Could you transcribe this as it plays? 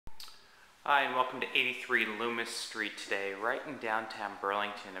Hi, and welcome to 83 Loomis Street today, right in downtown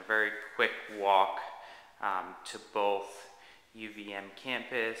Burlington. A very quick walk to both UVM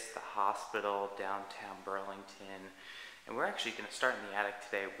campus, the hospital, downtown Burlington. And we're actually going to start in the attic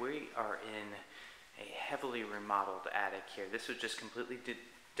today. We are in a heavily remodeled attic here. This was just completely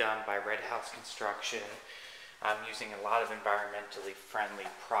done by Red House Construction, using a lot of environmentally friendly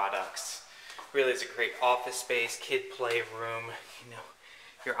products. Really is a great office space, kid playroom.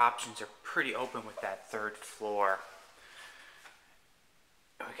 Your options are pretty open with that third floor.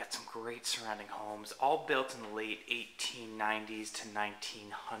 We got some great surrounding homes, all built in the late 1890s to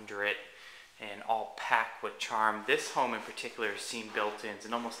 1900, and all packed with charm. This home in particular has seen built-ins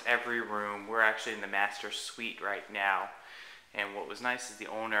in almost every room. We're actually in the master suite right now, and what was nice is the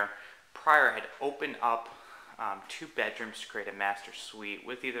owner prior had opened up 2 bedrooms to create a master suite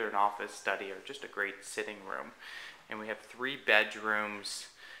with either an office, study, or just a great sitting room. And we have 3 bedrooms,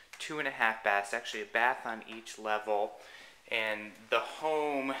 2.5 baths, actually a bath on each level. And the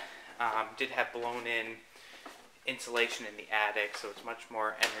home did have blown-in insulation in the attic, so it's much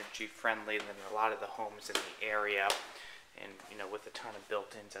more energy friendly than a lot of the homes in the area. And with a ton of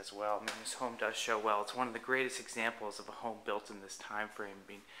built-ins as well. I mean, this home does show well. It's one of the greatest examples of a home built in this time frame.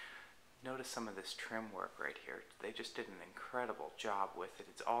 Notice some of this trim work right here. They just did an incredible job with it.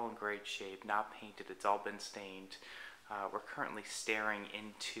 It's all in great shape, not painted. It's all been stained. We're currently staring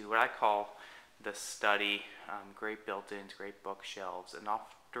into what I call the study. Great built-ins, great bookshelves, and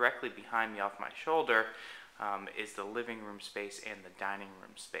directly behind me off my shoulder is the living room space and the dining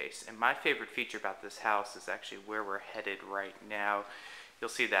room space. And my favorite feature about this house is actually where we're headed right now. You'll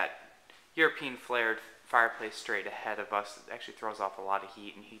see that European flared fireplace straight ahead of us. It actually throws off a lot of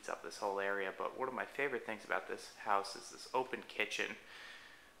heat and heats up this whole area. But one of my favorite things about this house is this open kitchen,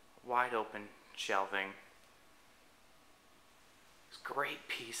 wide open shelving. This great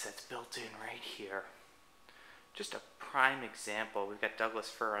piece that's built in right here. Just a prime example. We've got Douglas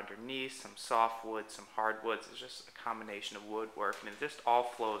fir underneath, some softwood, some hardwoods. It's just a combination of woodwork, and it just all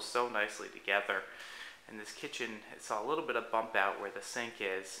flows so nicely together. And this kitchen, it saw a little bit of bump out where the sink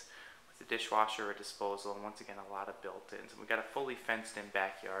is, with the dishwasher at disposal, and once again a lot of built-ins. And we've got a fully fenced-in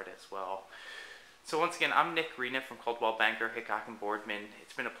backyard as well. So once again, I'm Nick Rena from Coldwell Banker, Hickok & Boardman.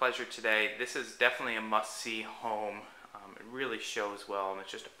 It's been a pleasure today. This is definitely a must-see home. It really shows well, and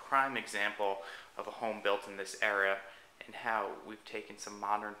it's just a prime example of a home built in this era and how we've taken some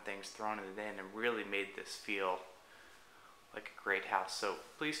modern things, thrown it in, and really made this feel like a great house. So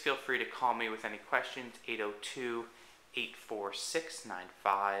please feel free to call me with any questions,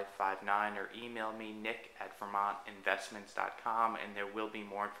 802-846-9559, or email me, nick@vermontinvestments.com, and there will be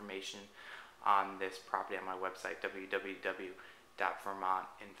more information on this property on my website,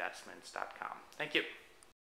 www.vermontinvestments.com. Thank you.